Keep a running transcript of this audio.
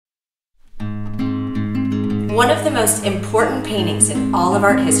One of the most important paintings in all of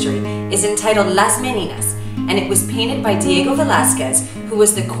art history is entitled Las Meninas, and it was painted by Diego Velázquez, who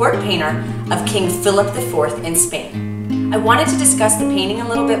was the court painter of King Philip IV in Spain. I wanted to discuss the painting a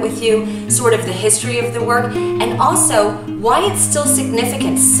little bit with you, sort of the history of the work, and also why it's still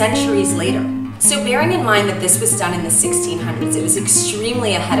significant centuries later. So bearing in mind that this was done in the 1600s, it was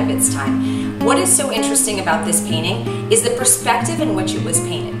extremely ahead of its time. What is so interesting about this painting is the perspective in which it was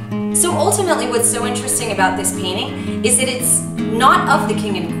painted. So ultimately what's so interesting about this painting is that it's not of the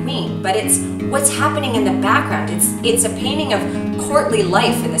king and queen, but it's what's happening in the background. It's a painting of courtly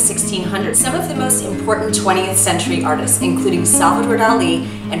life in the 1600s. Some of the most important 20th century artists, including Salvador Dali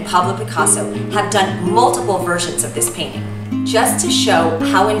and Pablo Picasso, have done multiple versions of this painting. Just to show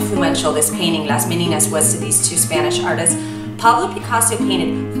how influential this painting, Las Meninas, was to these two Spanish artists, Pablo Picasso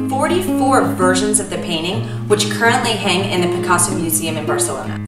painted 44 versions of the painting, which currently hang in the Picasso Museum in Barcelona.